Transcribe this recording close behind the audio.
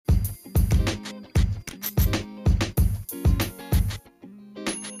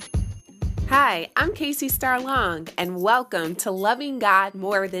Hi, I'm Casey Starlong, and welcome to Loving God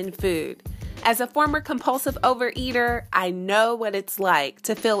More Than Food. As a former compulsive overeater, I know what it's like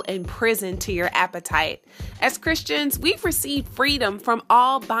to feel imprisoned to your appetite. As Christians, we've received freedom from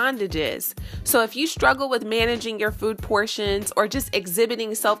all bondages. So if you struggle with managing your food portions or just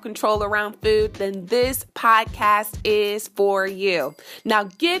exhibiting self-control around food, then this podcast is for you. Now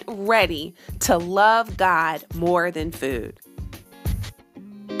get ready to love God more than food.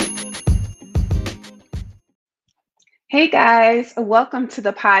 Hey guys, welcome to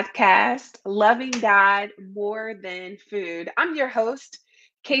the podcast, Loving God More Than Food. I'm your host,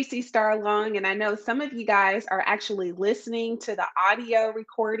 Casey Starlong, and I know some of you guys are actually listening to the audio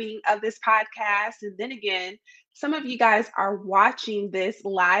recording of this podcast. And then again, some of you guys are watching this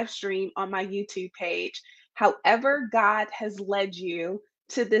live stream on my YouTube page. However, God has led you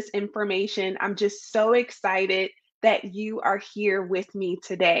to this information, I'm just so excited that you are here with me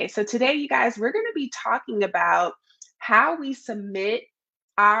today. So today, you guys, we're going to be talking about how we submit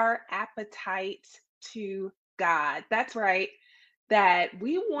our appetites to God. That's right, that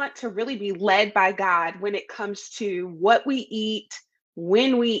we want to really be led by God when it comes to what we eat,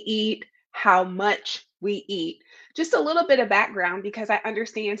 when we eat, how much we eat. Just a little bit of background because I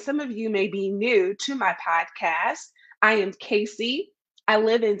understand some of you may be new to my podcast. I am Casey. I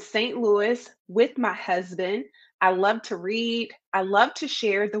live in St. Louis with my husband. I love to read. I love to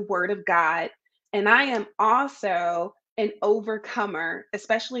share the Word of God. And I am also an overcomer,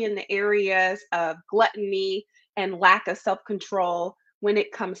 especially in the areas of gluttony and lack of self control when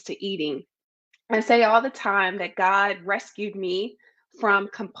it comes to eating. I say all the time that God rescued me from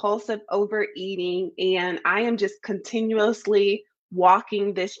compulsive overeating, and I am just continuously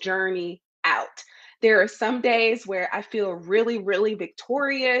walking this journey out. There are some days where I feel really, really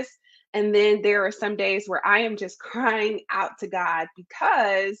victorious. And then there are some days where I am just crying out to God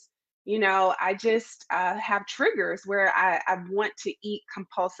because I just have triggers where I want to eat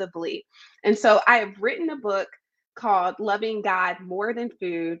compulsively. And so I have written a book called Loving God More Than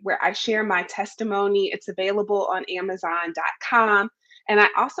Food, where I share my testimony. It's available on Amazon.com. And I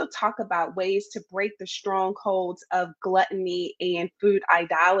also talk about ways to break the strongholds of gluttony and food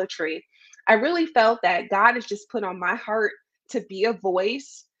idolatry. I really felt that God has just put on my heart to be a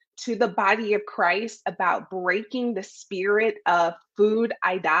voice to the body of Christ about breaking the spirit of food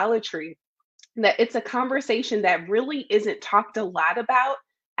idolatry. That it's a conversation that really isn't talked a lot about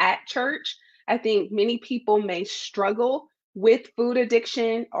at church. I think many people may struggle with food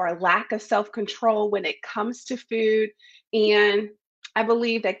addiction or lack of self control when it comes to food. And I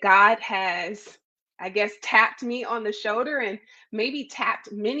believe that God has, I guess, tapped me on the shoulder and maybe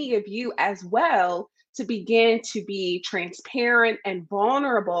tapped many of you as well to begin to be transparent and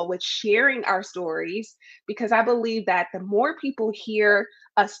vulnerable with sharing our stories, because I believe that the more people hear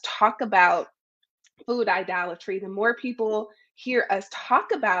us talk about food idolatry, the more people hear us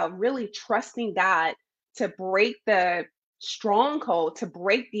talk about really trusting God to break the stronghold, to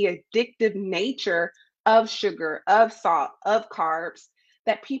break the addictive nature of sugar, of salt, of carbs,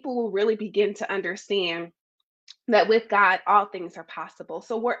 that people will really begin to understand that with God, all things are possible.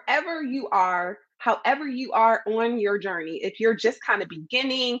 So, wherever you are, however you are on your journey, if you're just kind of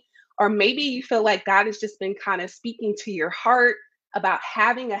beginning, or maybe you feel like God has just been kind of speaking to your heart about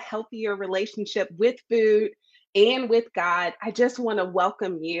having a healthier relationship with food and with God, I just want to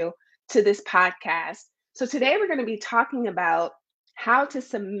welcome you to this podcast. So, today we're going to be talking about how to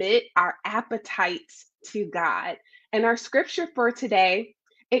submit our appetites to God. And our scripture for today,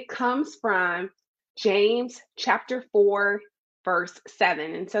 it comes from James chapter 4, verse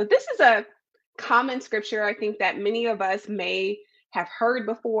 7. And so this is a common scripture I think that many of us may have heard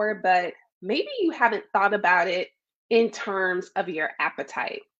before, but maybe you haven't thought about it in terms of your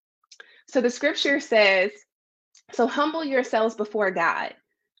appetite. So the scripture says, "So humble yourselves before God,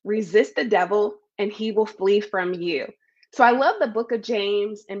 resist the devil, and he will flee from you." So I love the book of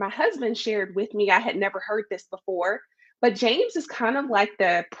James, and my husband shared with me, I had never heard this before, but James is kind of like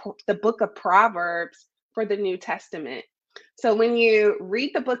the book of Proverbs for the New Testament. So when you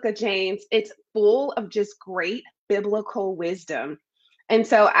read the book of James, it's full of just great biblical wisdom. And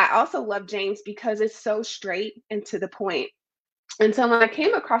so I also love James because it's so straight and to the point. And so when I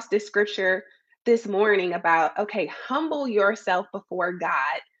came across this scripture this morning about, okay, humble yourself before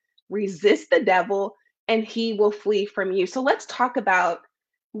God, resist the devil, and he will flee from you. So let's talk about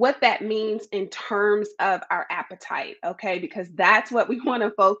what that means in terms of our appetite, okay? Because that's what we want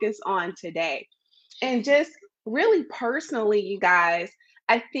to focus on today. And just really personally, you guys,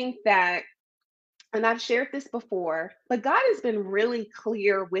 I think that, and I've shared this before, but God has been really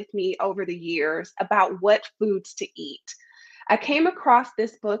clear with me over the years about what foods to eat. I came across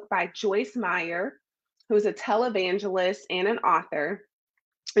this book by Joyce Meyer, who's a televangelist and an author.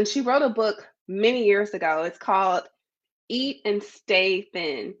 And she wrote a book many years ago. It's called Eat and Stay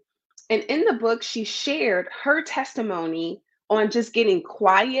Thin. And in the book, she shared her testimony on just getting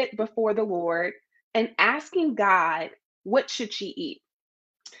quiet before the Lord and asking God, what should she eat?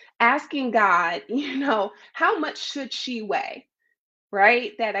 Asking God, how much should she weigh?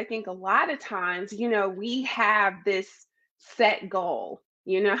 Right? That I think a lot of times, we have this set goal,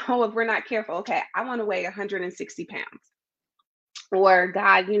 if we're not careful, okay, I want to weigh 160 pounds. Or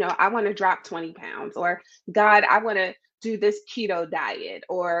God, I want to drop 20 pounds. Or God, I want to do this keto diet.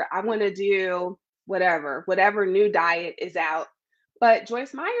 Or I want to do whatever new diet is out. But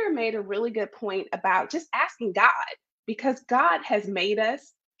Joyce Meyer made a really good point about just asking God, because God has made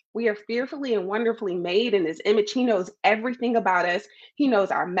us. We are fearfully and wonderfully made in his image. He knows everything about us. He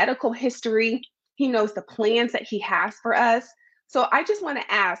knows our medical history. He knows the plans that he has for us. So I just want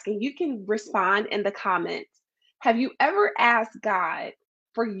to ask, and you can respond in the comments. Have you ever asked God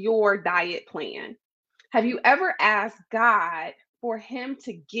for your diet plan? Have you ever asked God for him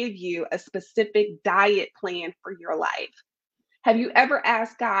to give you a specific diet plan for your life? Have you ever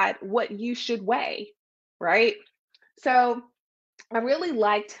asked God what you should weigh? Right? So I really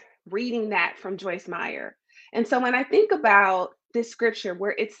liked reading that from Joyce Meyer. And so when I think about this scripture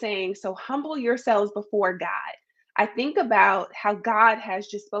where it's saying, so humble yourselves before God, I think about how God has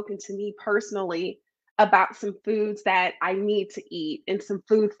just spoken to me personally about some foods that I need to eat and some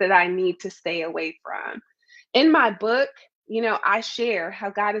foods that I need to stay away from. In my book, I share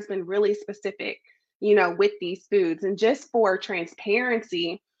how God has been really specific, with these foods. And just for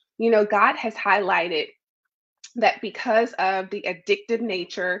transparency, God has highlighted that because of the addictive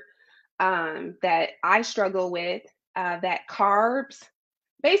nature that I struggle with, that carbs,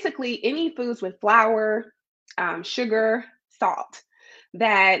 basically any foods with flour, sugar, salt,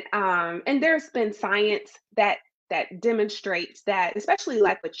 and there's been science that demonstrates that, especially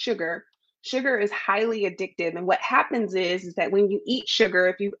like with sugar. Sugar is highly addictive, and what happens is that when you eat sugar,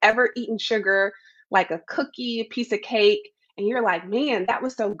 if you've ever eaten sugar, like a cookie, a piece of cake, and you're like, man, that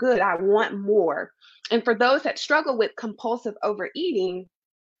was so good, I want more. And for those that struggle with compulsive overeating,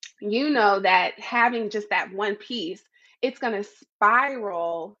 you know that having just that one piece, it's going to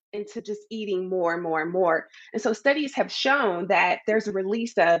spiral into just eating more and more and more. And so studies have shown that there's a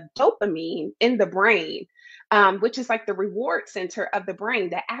release of dopamine in the brain, which is like the reward center of the brain,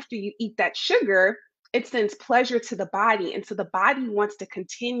 that after you eat that sugar, it sends pleasure to the body. And so the body wants to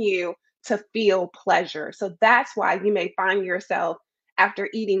continue to feel pleasure. So that's why you may find yourself after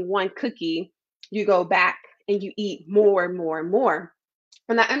eating one cookie, you go back and you eat more and more and more.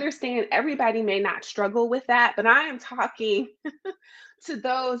 And I understand everybody may not struggle with that, but I am talking to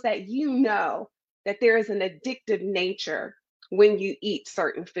those that that there is an addictive nature when you eat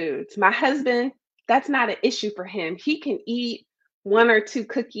certain foods. My husband, that's not an issue for him. He can eat one or two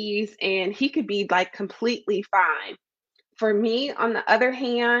cookies and he could be like completely fine. For me, on the other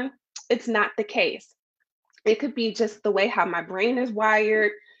hand, it's not the case. It could be just the way how my brain is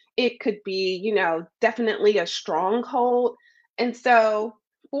wired. It could be, definitely a stronghold. And so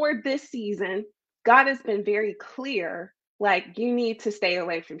for this season, God has been very clear, like, you need to stay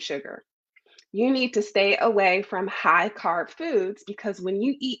away from sugar. You need to stay away from high carb foods, because when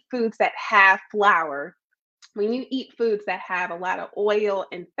you eat foods that have flour, when you eat foods that have a lot of oil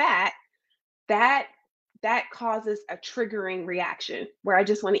and fat, that that causes a triggering reaction where I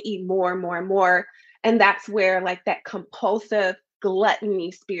just want to eat more and more and more. And that's where like that compulsive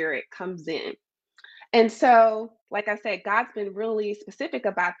gluttony spirit comes in. And so, like I said, God's been really specific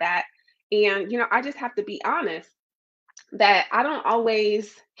about that. And, I just have to be honest that I don't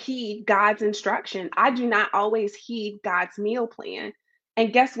always heed God's instruction. I do not always heed God's meal plan.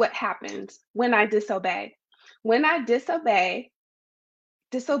 And guess what happens when I disobey? When I disobey,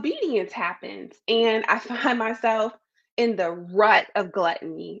 disobedience happens, and I find myself in the rut of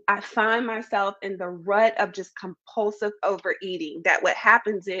gluttony. I find myself in the rut of just compulsive overeating. That what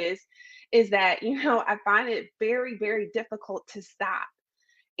happens is that, I find it very, very difficult to stop.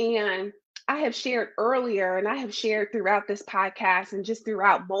 And I have shared earlier, and I have shared throughout this podcast and just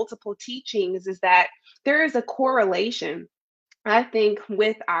throughout multiple teachings, is that there is a correlation, I think,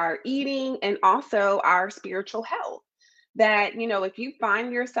 with our eating and also our spiritual health. That, if you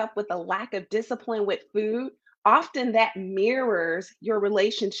find yourself with a lack of discipline with food, often that mirrors your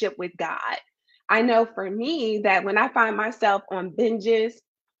relationship with God. I know for me that when I find myself on binges,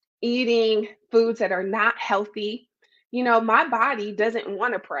 eating foods that are not healthy, my body doesn't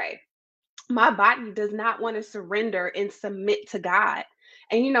want to pray. My body does not want to surrender and submit to God.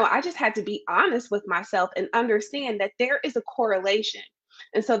 And, I just had to be honest with myself and understand that there is a correlation.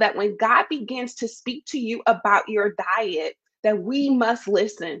 And so that when God begins to speak to you about your diet, that we must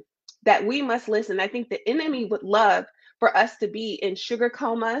listen, that we must listen. I think the enemy would love for us to be in sugar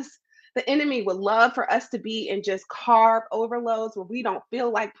comas. The enemy would love for us to be in just carb overloads where we don't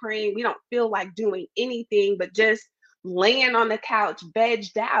feel like praying. We don't feel like doing anything but just laying on the couch,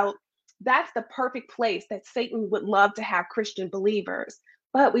 vegged out. That's the perfect place that Satan would love to have Christian believers.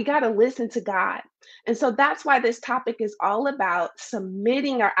 But we got to listen to God. And so that's why this topic is all about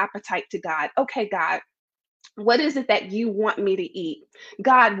submitting our appetite to God. Okay, God, what is it that you want me to eat?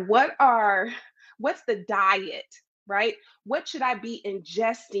 God, what's the diet, right? What should I be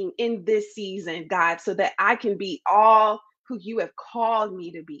ingesting in this season, God, so that I can be all who you have called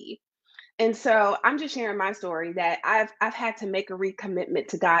me to be? And so I'm just sharing my story that I've had to make a recommitment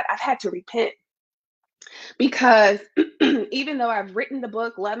to God. I've had to repent because even though I've written the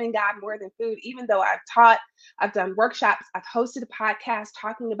book Loving God More Than Food, even though I've taught, I've done workshops, I've hosted a podcast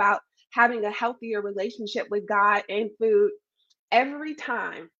talking about having a healthier relationship with God and food, every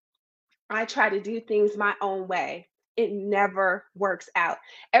time I try to do things my own way, it never works out.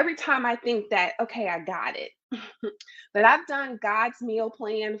 Every time I think that, okay, I got it, that I've done God's meal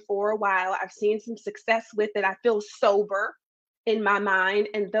plan for a while, I've seen some success with it, I feel sober in my mind.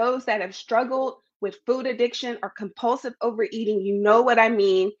 And those that have struggled with food addiction or compulsive overeating, you know what I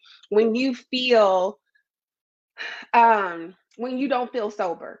mean when you feel when you don't feel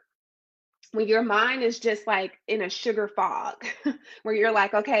sober, when your mind is just like in a sugar fog, where you're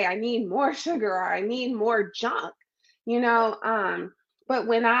like, okay, I need more sugar or I need more junk, you know. But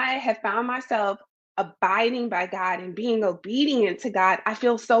when I have found myself abiding by God and being obedient to God, I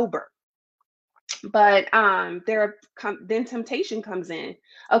feel sober. But then temptation comes in.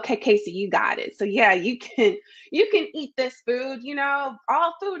 Okay, Casey, you got it. So yeah, you can eat this food.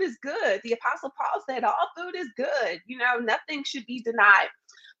 All food is good. The Apostle Paul said all food is good. Nothing should be denied.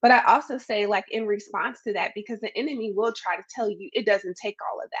 But I also say, like, in response to that, because the enemy will try to tell you it doesn't take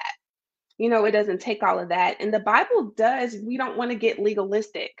all of that. It doesn't take all of that. And the Bible does, we don't want to get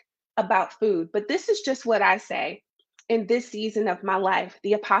legalistic about food, but this is just what I say in this season of my life.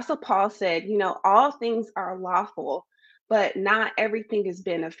 The Apostle Paul said, all things are lawful, but not everything is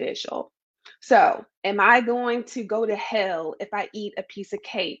beneficial. So, am I going to go to hell if I eat a piece of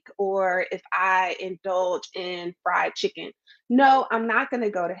cake or if I indulge in fried chicken? No, I'm not going to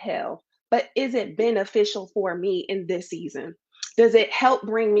go to hell. But is it beneficial for me in this season? Does it help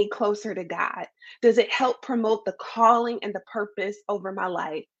bring me closer to God? Does it help promote the calling and the purpose over my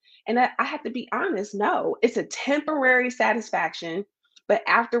life? And I have to be honest, no, it's a temporary satisfaction. But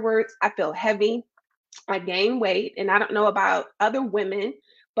afterwards, I feel heavy. I gain weight. And I don't know about other women,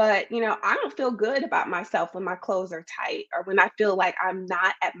 but I don't feel good about myself when my clothes are tight or when I feel like I'm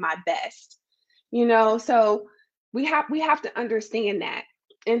not at my best. So we have to understand that.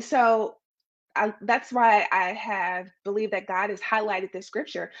 And so that's why I have believed that God has highlighted this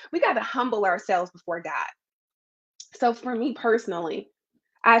scripture. We got to humble ourselves before God. So for me personally,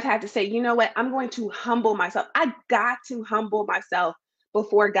 I've had to say, you know what? I'm going to humble myself. I got to humble myself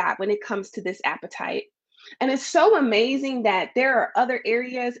before God when it comes to this appetite. And it's so amazing that there are other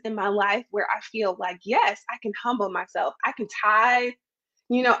areas in my life where I feel like, yes, I can humble myself. I can tithe,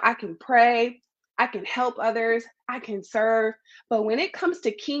 I can pray, I can help others, I can serve. But when it comes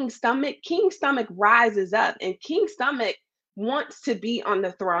to King Stomach rises up, and King Stomach wants to be on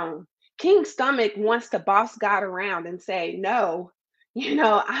the throne. King Stomach wants to boss God around and say, no,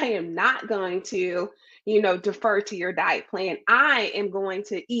 I am not going to, defer to your diet plan. I am going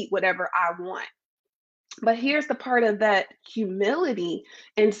to eat whatever I want. But here's the part of that humility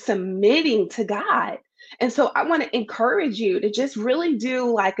and submitting to God. And so I want to encourage you to just really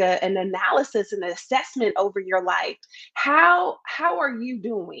do like an analysis and assessment over your life. How are you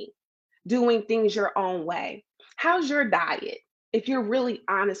doing things your own way? How's your diet? If you're really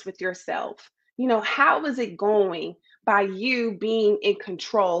honest with yourself, how is it going by you being in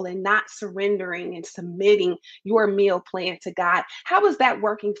control and not surrendering and submitting your meal plan to God? How is that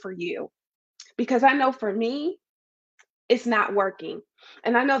working for you? Because I know for me, it's not working.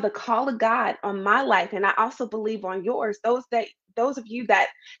 And I know the call of God on my life, and I also believe on yours, those of you that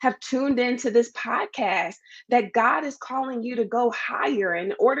have tuned into this podcast, that God is calling you to go higher.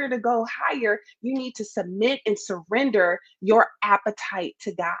 In order to go higher, you need to submit and surrender your appetite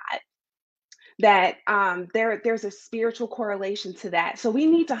to God. That there's a spiritual correlation to that. So we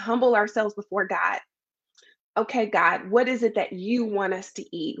need to humble ourselves before God. Okay, God, what is it that you want us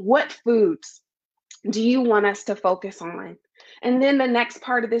to eat? What foods do you want us to focus on? And then the next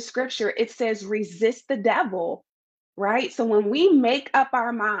part of this scripture, it says, resist the devil, right? So when we make up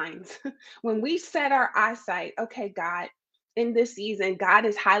our minds, when we set our eyesight, okay, God, in this season, God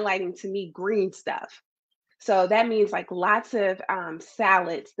is highlighting to me green stuff. So that means like lots of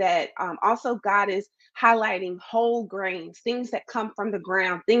salads that also God is highlighting whole grains, things that come from the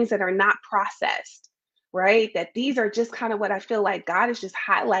ground, things that are not processed, right? That these are just kind of what I feel like God is just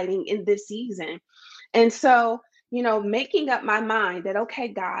highlighting in this season. And so, making up my mind that, okay,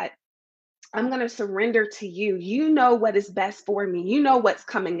 God, I'm going to surrender to you. You know what is best for me. You know what's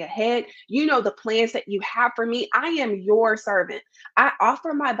coming ahead. You know the plans that you have for me. I am your servant. I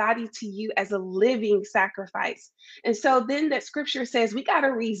offer my body to you as a living sacrifice. And so then that scripture says we got to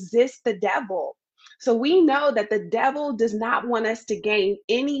resist the devil. So we know that the devil does not want us to gain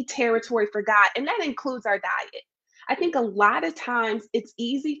any territory for God, and that includes our diet. I think a lot of times it's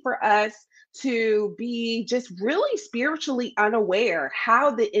easy for us to be just really spiritually unaware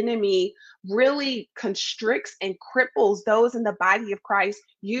how the enemy really constricts and cripples those in the body of Christ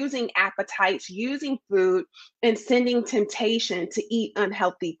using appetites, using food, and sending temptation to eat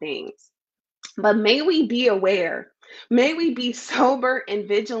unhealthy things. But may we be aware, may we be sober and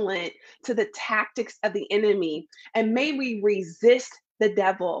vigilant to the tactics of the enemy, and may we resist the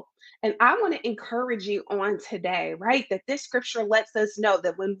devil. And I want to encourage you on today, right? That this scripture lets us know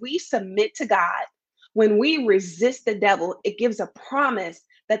that when we submit to God, when we resist the devil, it gives a promise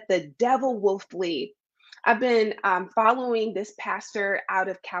that the devil will flee. I've been following this pastor out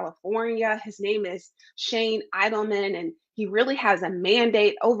of California. His name is Shane Idleman, and he really has a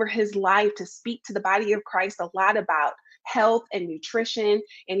mandate over his life to speak to the body of Christ a lot about health and nutrition,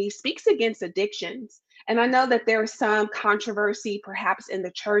 and he speaks against addictions. And I know that there's some controversy perhaps in the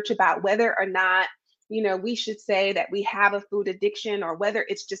church about whether or not we should say that we have a food addiction or whether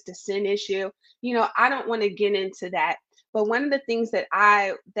it's just a sin issue. I don't want to get into that. But one of the things that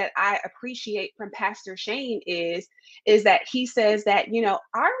I appreciate from Pastor Shane is that he says that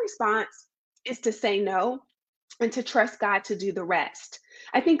our response is to say no and to trust God to do the rest.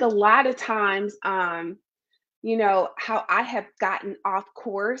 I think a lot of times, how I have gotten off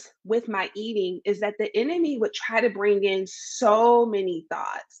course with my eating is that the enemy would try to bring in so many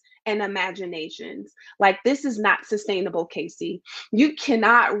thoughts and imaginations. Like, this is not sustainable, Casey. You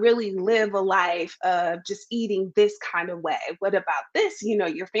cannot really live a life of just eating this kind of way. What about this?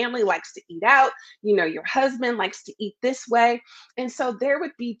 Your family likes to eat out, your husband likes to eat this way. And so there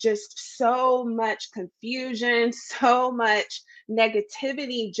would be just so much confusion, so much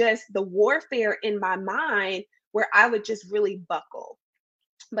negativity, just the warfare in my mind where I would just really buckle.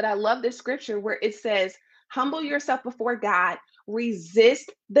 But I love this scripture where it says, humble yourself before God,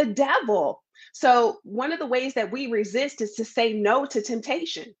 resist the devil. So, one of the ways that we resist is to say no to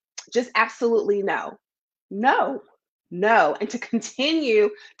temptation. Just absolutely no. No, no. And to continue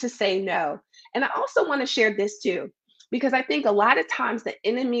to say no. And I also want to share this too, because I think a lot of times the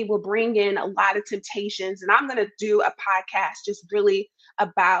enemy will bring in a lot of temptations. And I'm going to do a podcast just really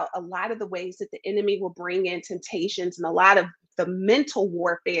about a lot of the ways that the enemy will bring in temptations and a lot of the mental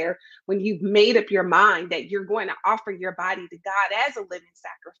warfare when you've made up your mind that you're going to offer your body to God as a living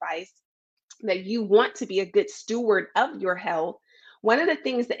sacrifice, that you want to be a good steward of your health. One of the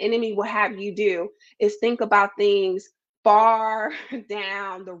things the enemy will have you do is think about things far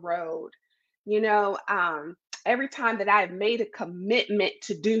down the road. You know, um, every time that I've made a commitment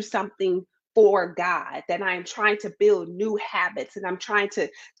to do something for God, that I am trying to build new habits and I'm trying to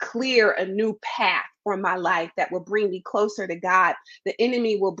clear a new path for my life that will bring me closer to God, the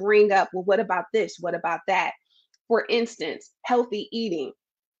enemy will bring up, well, what about this? What about that? For instance, healthy eating,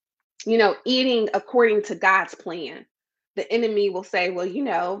 eating according to God's plan. The enemy will say, well,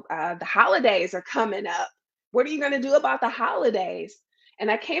 the holidays are coming up. What are you going to do about the holidays? And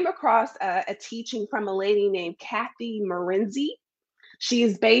I came across a teaching from a lady named Kathy Morenzi. She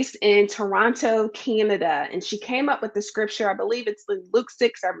is based in Toronto, Canada, and she came up with the scripture, I believe it's Luke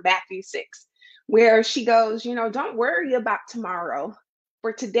 6 or Matthew 6, where she goes, don't worry about tomorrow,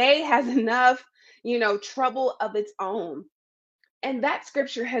 for today has enough, trouble of its own. And that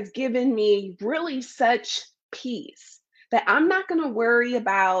scripture has given me really such peace that I'm not going to worry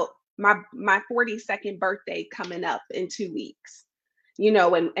about my 42nd birthday coming up in 2 weeks,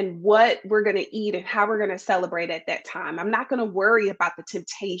 and what we're going to eat and how we're going to celebrate at that time. I'm not going to worry about the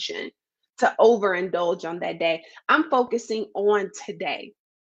temptation to overindulge on that day. I'm focusing on today.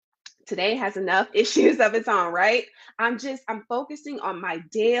 Today has enough issues of its own, right? I'm focusing on my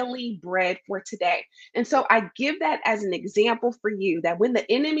daily bread for today. And so I give that as an example for you that when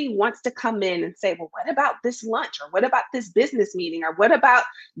the enemy wants to come in and say, well, what about this lunch? Or what about this business meeting? Or what about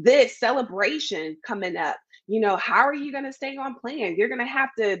this celebration coming up? How are you going to stay on plan? You're going to have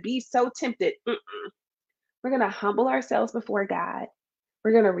to be so tempted. We're going to humble ourselves before God.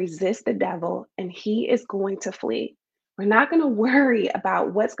 We're going to resist the devil, and he is going to flee. We're not going to worry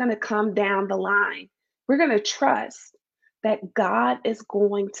about what's going to come down the line. We're going to trust that God is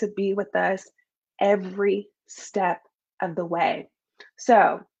going to be with us every step of the way.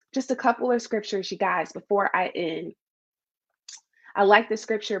 So, just a couple of scriptures, you guys, before I end. I like the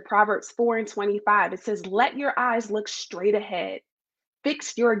scripture, Proverbs 4:25. It says, "Let your eyes look straight ahead.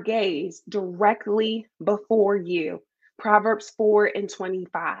 Fix your gaze directly before you." Proverbs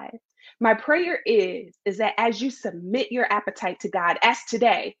 4:25. My prayer is that as you submit your appetite to God, as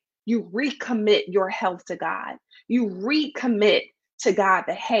today, you recommit your health to God. You recommit to God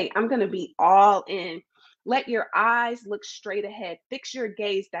that, hey, I'm going to be all in. Let your eyes look straight ahead. Fix your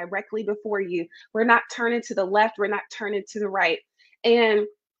gaze directly before you. We're not turning to the left. We're not turning to the right. And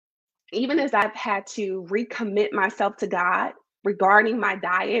even as I've had to recommit myself to God regarding my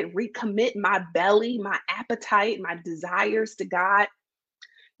diet, recommit my belly, my appetite, my desires to God,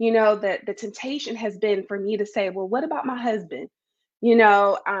 the temptation has been for me to say, well, what about my husband?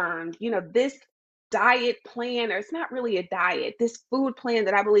 This diet plan, or it's not really a diet, this food plan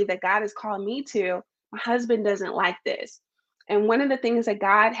that I believe that God has called me to, my husband doesn't like this. And one of the things that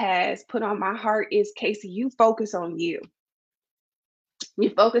God has put on my heart is, Casey, you focus on you. You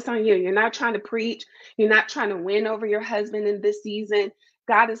focus on you. You're not trying to preach. You're not trying to win over your husband in this season.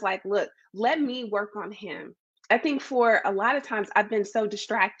 God is like, look, let me work on him. I think for a lot of times I've been so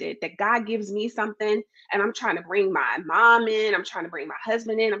distracted that God gives me something and I'm trying to bring my mom in. I'm trying to bring my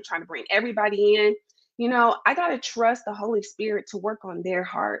husband in. I'm trying to bring everybody in. I got to trust the Holy Spirit to work on their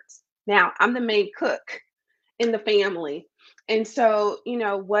hearts. Now, I'm the main cook in the family. And so,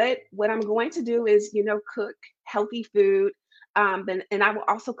 what I'm going to do is, cook healthy food. And I will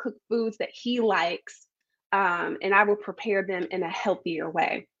also cook foods that he likes. And I will prepare them in a healthier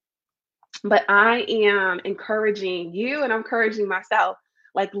way. But I am encouraging you and I'm encouraging myself.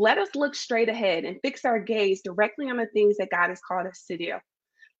 Like, let us look straight ahead and fix our gaze directly on the things that God has called us to do.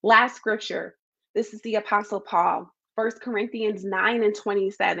 Last scripture. This is the Apostle Paul, 1 Corinthians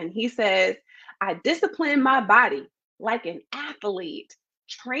 9:27. He says, I discipline my body like an athlete,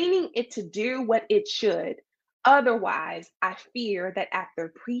 training it to do what it should. Otherwise, I fear that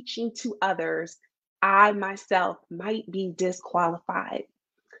after preaching to others, I myself might be disqualified.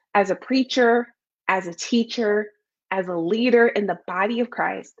 As a preacher, as a teacher, as a leader in the body of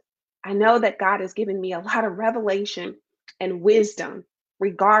Christ, I know that God has given me a lot of revelation and wisdom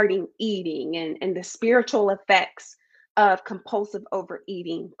regarding eating and the spiritual effects of compulsive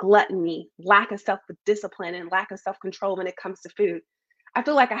overeating, gluttony, lack of self discipline, and lack of self control when it comes to food. I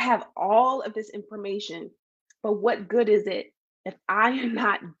feel like I have all of this information, but what good is it if I am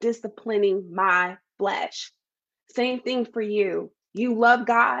not disciplining my flesh? Same thing for you. You love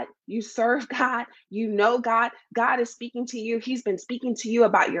God, you serve God, you know God. God is speaking to you. He's been speaking to you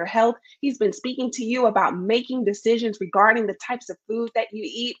about your health. He's been speaking to you about making decisions regarding the types of food that you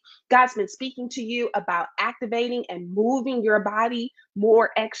eat. God's been speaking to you about activating and moving your body,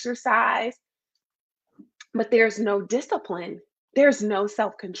 more exercise. But there's no discipline, there's no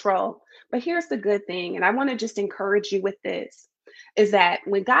self control. But here's the good thing, and I want to just encourage you with this is that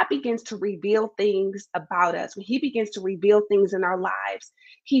when God begins to reveal things about us, when He begins to reveal things in our lives,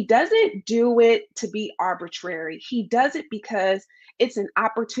 He doesn't do it to be arbitrary. He does it because it's an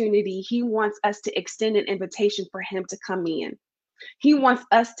opportunity. He wants us to extend an invitation for Him to come in. He wants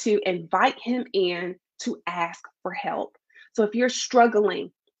us to invite Him in to ask for help. So if you're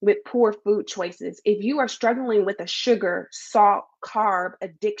struggling with poor food choices, if you are struggling with a sugar, salt, carb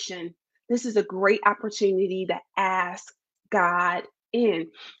addiction, this is a great opportunity to ask God in.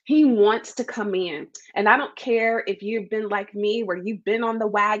 He wants to come in. And I don't care if you've been like me, where you've been on the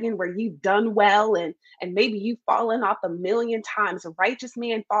wagon, where you've done well, and maybe you've fallen off a million times. A righteous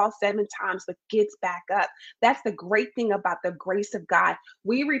man falls 7 times, but gets back up. That's the great thing about the grace of God.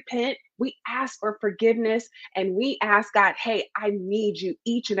 We repent, we ask for forgiveness, and we ask God, hey, I need you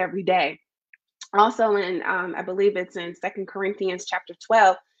each and every day. Also in, I believe it's in 2 Corinthians chapter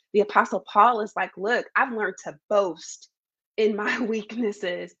 12, the Apostle Paul is like, look, I've learned to boast in my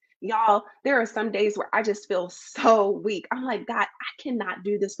weaknesses. Y'all, there are some days where I just feel so weak. I'm like, God, I cannot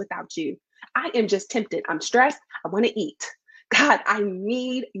do this without you. I am just tempted. I'm stressed. I want to eat. God, I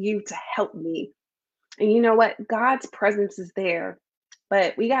need you to help me. And you know what? God's presence is there,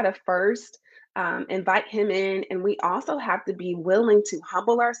 but we got to first invite Him in. And we also have to be willing to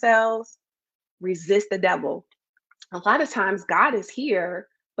humble ourselves, resist the devil. A lot of times, God is here,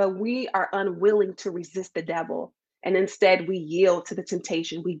 but we are unwilling to resist the devil. And instead, we yield to the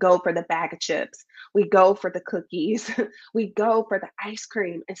temptation. We go for the bag of chips. We go for the cookies. We go for the ice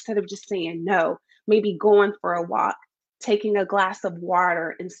cream instead of just saying no. maybe going for a walk, taking a glass of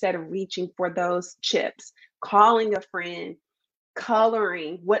water instead of reaching for those chips, calling a friend,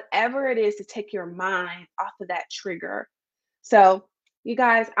 coloring, whatever it is to take your mind off of that trigger. So, you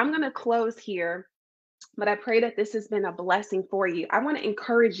guys, I'm going to close here, but I pray that this has been a blessing for you. I want to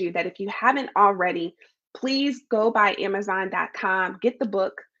encourage you that if you haven't already, please go by Amazon.com, get the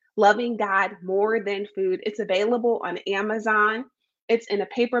book, Loving God More Than Food. It's available on Amazon. It's in a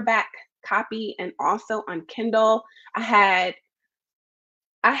paperback copy and also on Kindle. I had,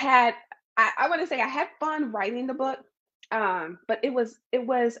 I had, I want to say I had fun writing the book. But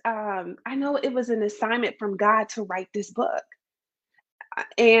I know it was an assignment from God to write this book.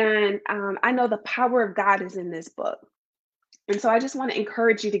 And I know the power of God is in this book. And so I just want to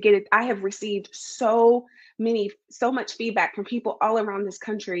encourage you to get it. I have received so much feedback from people all around this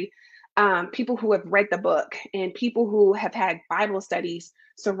country, people who have read the book and people who have had Bible studies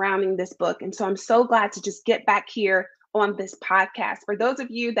surrounding this book. And so I'm so glad to just get back here on this podcast. For those of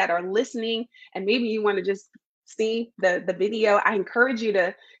you that are listening and maybe you want to just see the video, I encourage you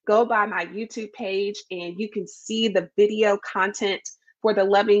to go by my YouTube page and you can see the video content for the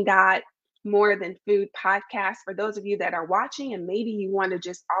Loving God More Than Food podcast. For those of you that are watching and maybe you want to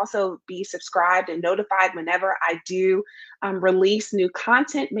just also be subscribed and notified whenever I do release new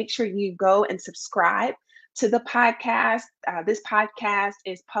content, make sure you go and subscribe to the podcast. This podcast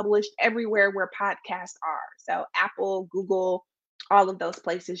is published everywhere where podcasts are. So Apple, Google, all of those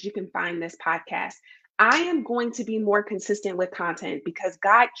places you can find this podcast. I am going to be more consistent with content because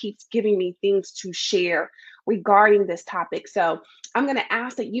God keeps giving me things to share regarding this topic. So I'm going to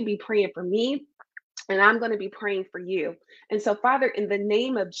ask that you be praying for me and I'm going to be praying for you. And so, Father, in the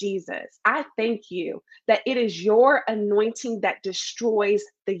name of Jesus, I thank you that it is your anointing that destroys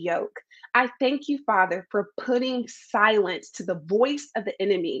the yoke. I thank you, Father, for putting silence to the voice of the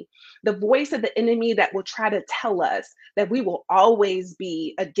enemy that will try to tell us that we will always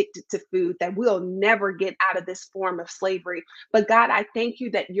be addicted to food, that we'll never get out of this form of slavery. But God, I thank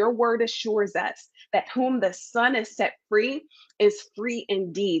you that your word assures us that whom the Son is set free is free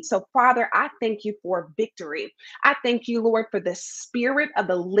indeed. So, Father, I thank you for victory. I thank you, Lord, for the spirit of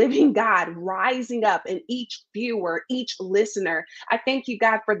the living God rising up in each viewer, each listener. I thank you,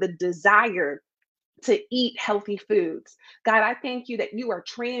 God, for the desire to eat healthy foods. God, I thank you that you are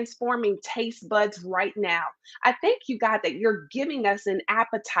transforming taste buds right now. I thank you, God, that you're giving us an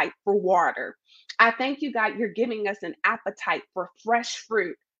appetite for water. I thank you, God, you're giving us an appetite for fresh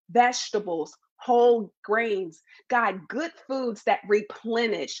fruit, vegetables, whole grains, God, good foods that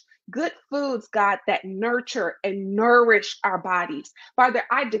replenish, good foods, God, that nurture and nourish our bodies. Father,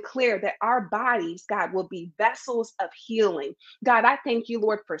 I declare that our bodies, God, will be vessels of healing. God, I thank you,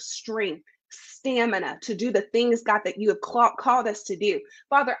 Lord, for strength, stamina to do the things, God, that you have called us to do.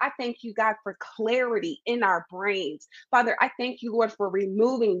 Father, I thank you, God, for clarity in our brains. Father, I thank you, Lord, for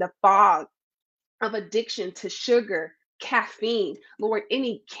removing the fog of addiction to sugar, caffeine, Lord,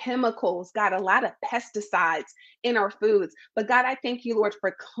 any chemicals, God, a lot of pesticides in our foods. But God, I thank you, Lord,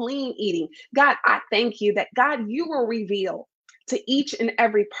 for clean eating. God, I thank you that, God, you will reveal to each and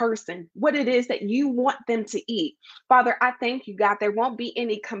every person what it is that you want them to eat. Father, I thank you, God, there won't be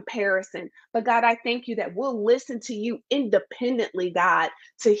any comparison. But God, I thank you that we'll listen to you independently, God,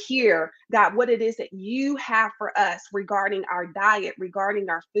 to hear, God, what it is that you have for us regarding our diet, regarding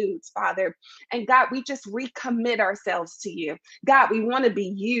our foods, Father. And God, we just recommit ourselves to you. God, we want to be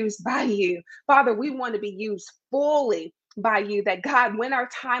used by you. Father, we want to be used fully by you, that God, when our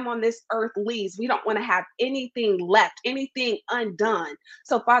time on this earth leaves, we don't want to have anything left, anything undone.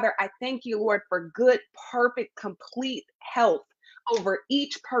 So, Father, I thank you, Lord, for good, perfect, complete health over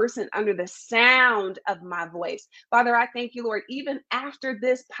each person under the sound of my voice. Father, I thank you, Lord, even after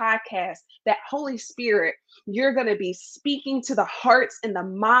this podcast, that Holy Spirit, you're going to be speaking to the hearts and the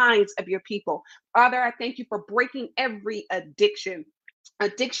minds of your people. Father, I thank you for breaking every addiction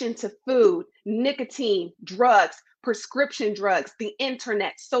to food, nicotine, drugs, prescription drugs, the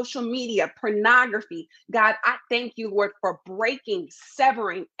internet, social media, pornography. God, I thank you, Lord, for breaking,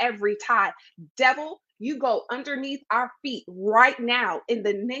 severing every tie. Devil, you go underneath our feet right now in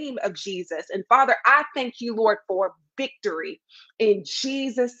the name of Jesus. And Father, I thank you, Lord, for victory in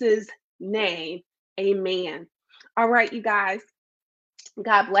Jesus's name. Amen. All right, you guys.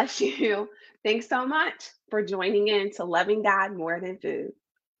 God bless you. Thanks so much for joining in to Loving God More Than Food.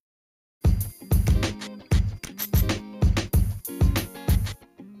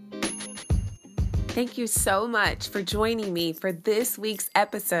 Thank you so much for joining me for this week's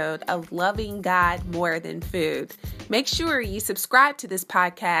episode of Loving God More Than Food. Make sure you subscribe to this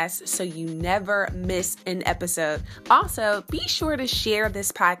podcast so you never miss an episode. Also, be sure to share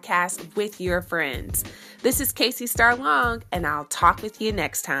this podcast with your friends. This is Casey Star Long, and I'll talk with you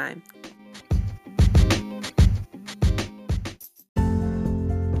next time.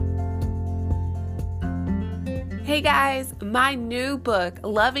 Hey guys, my new book,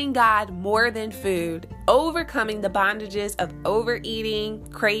 Loving God More Than Food, Overcoming the Bondages of Overeating,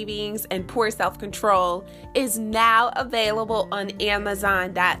 Cravings, and Poor Self-Control, is now available on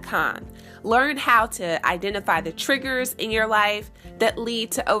Amazon.com. Learn how to identify the triggers in your life that lead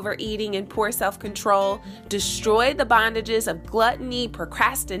to overeating and poor self-control, destroy the bondages of gluttony,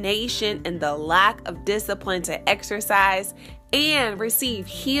 procrastination, and the lack of discipline to exercise, and receive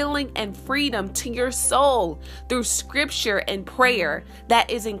healing and freedom to your soul through scripture and prayer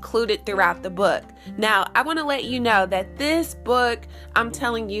that is included throughout the book. Now, I want to let you know that this book, I'm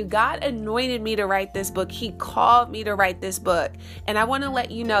telling you, God anointed me to write this book. He called me to write this book. And I want to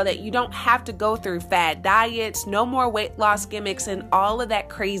let you know that you don't have to go through fad diets, no more weight loss gimmicks, and all of that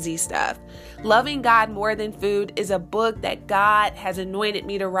crazy stuff. Loving God More Than Food is a book that God has anointed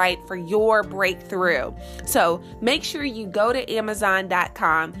me to write for your breakthrough. So make sure you go to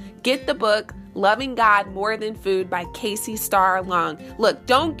Amazon.com, get the book, Loving God More Than Food by Casey Star Long. Look,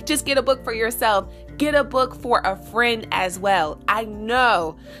 don't just get a book for yourself, get a book for a friend as well. I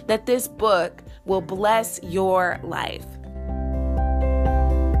know that this book will bless your life.